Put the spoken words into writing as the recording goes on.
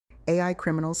AI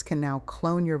criminals can now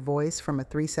clone your voice from a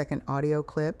 3-second audio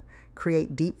clip,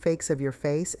 create deepfakes of your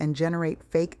face, and generate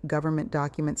fake government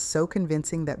documents so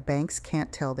convincing that banks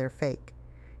can't tell they're fake.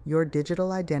 Your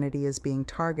digital identity is being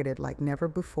targeted like never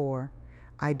before.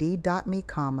 ID.me,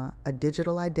 a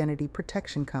digital identity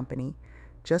protection company,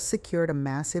 just secured a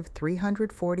massive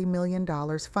 $340 million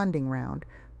funding round,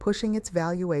 pushing its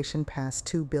valuation past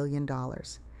 $2 billion.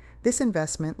 This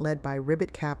investment, led by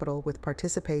Ribbit Capital with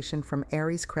participation from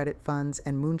Ares Credit Funds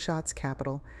and Moonshots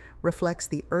Capital, reflects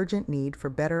the urgent need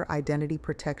for better identity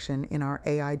protection in our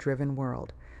AI-driven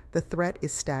world. The threat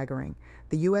is staggering.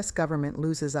 The U.S. government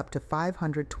loses up to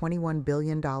 $521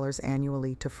 billion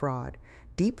annually to fraud.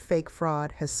 Deepfake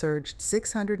fraud has surged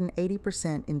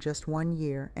 680% in just 1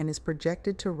 year and is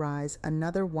projected to rise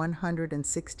another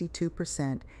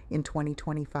 162% in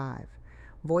 2025.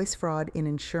 Voice fraud in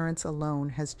insurance alone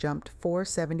has jumped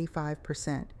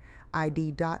 475%.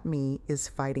 ID.me is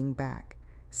fighting back.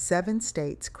 7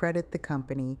 states credit the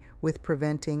company with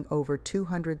preventing over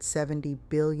 $270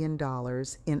 billion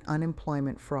in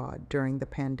unemployment fraud during the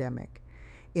pandemic.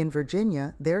 In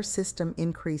Virginia, their system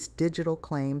increased digital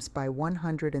claims by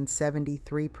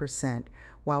 173%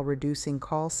 while reducing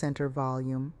call center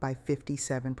volume by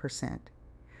 57%.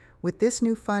 With this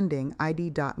new funding,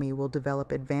 ID.me will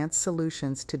develop advanced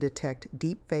solutions to detect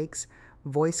deepfakes,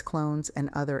 voice clones, and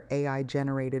other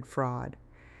AI-generated fraud.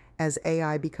 As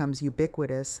AI becomes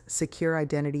ubiquitous, secure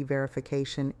identity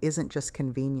verification isn't just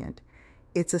convenient.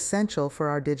 It's essential for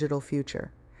our digital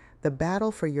future. The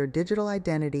battle for your digital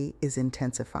identity is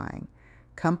intensifying.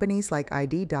 Companies like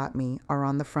ID.me are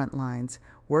on the front lines,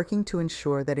 working to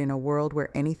ensure that in a world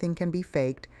where anything can be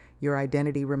faked, your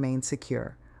identity remains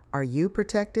secure. Are you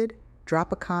protected?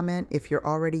 Drop a comment if you're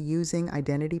already using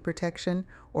identity protection,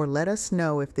 or let us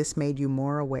know if this made you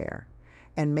more aware.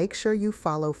 And make sure you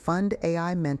follow Fund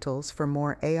AI Mentals for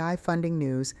more AI funding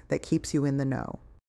news that keeps you in the know.